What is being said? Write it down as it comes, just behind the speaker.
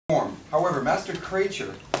form. However, Master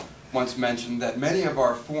Kelley once mentioned that many of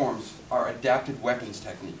our forms are adapted weapons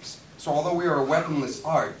techniques. So although we are a weaponless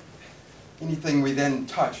art, anything we then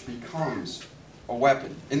touch becomes a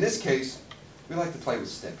weapon. In this case, we like to play with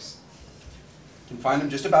sticks. You can find them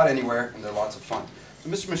just about anywhere, and they're lots of fun. So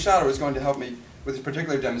Mr. Machado is going to help me with this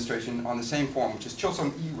particular demonstration on the same form, which is Chil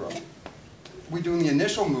Sung E Ro. We're doing the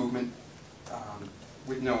initial movement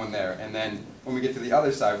with no one there, and then when we get to the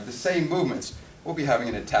other side with the same movements, we'll be having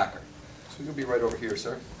an attacker. So you'll be right over here,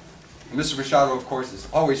 sir. And Mr. Machado, of course, is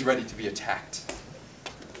always ready to be attacked.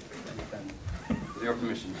 With your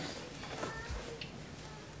permission.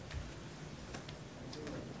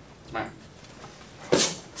 Smile.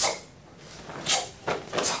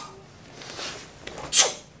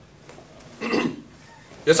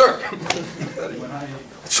 Yes, sir.